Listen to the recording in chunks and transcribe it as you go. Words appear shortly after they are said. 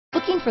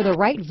Looking for the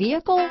right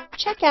vehicle?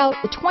 Check out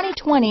the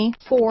 2020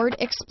 Ford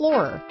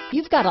Explorer.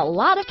 You've got a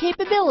lot of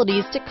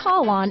capabilities to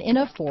call on in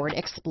a Ford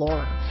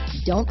Explorer.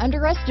 Don't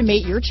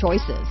underestimate your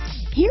choices.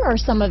 Here are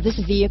some of this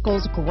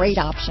vehicle's great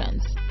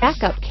options: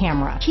 backup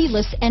camera,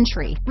 keyless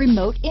entry,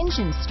 remote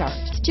engine start,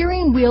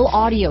 steering wheel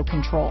audio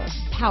controls,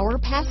 power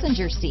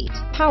passenger seat,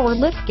 power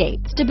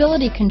liftgate,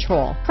 stability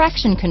control,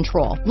 traction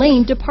control,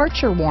 lane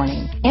departure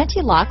warning,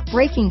 anti-lock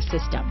braking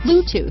system,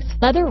 Bluetooth,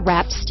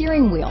 leather-wrapped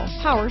steering wheel,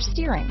 power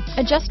steering,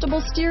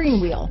 adjustable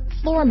steering wheel,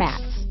 floor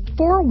mats,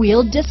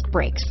 four-wheel disc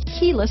brakes,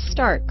 keyless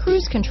start,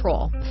 cruise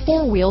control,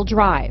 four-wheel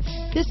drive.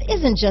 This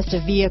isn't just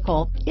a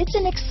vehicle, it's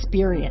an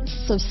experience.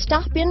 So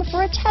stop in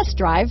for a test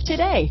drive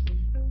today.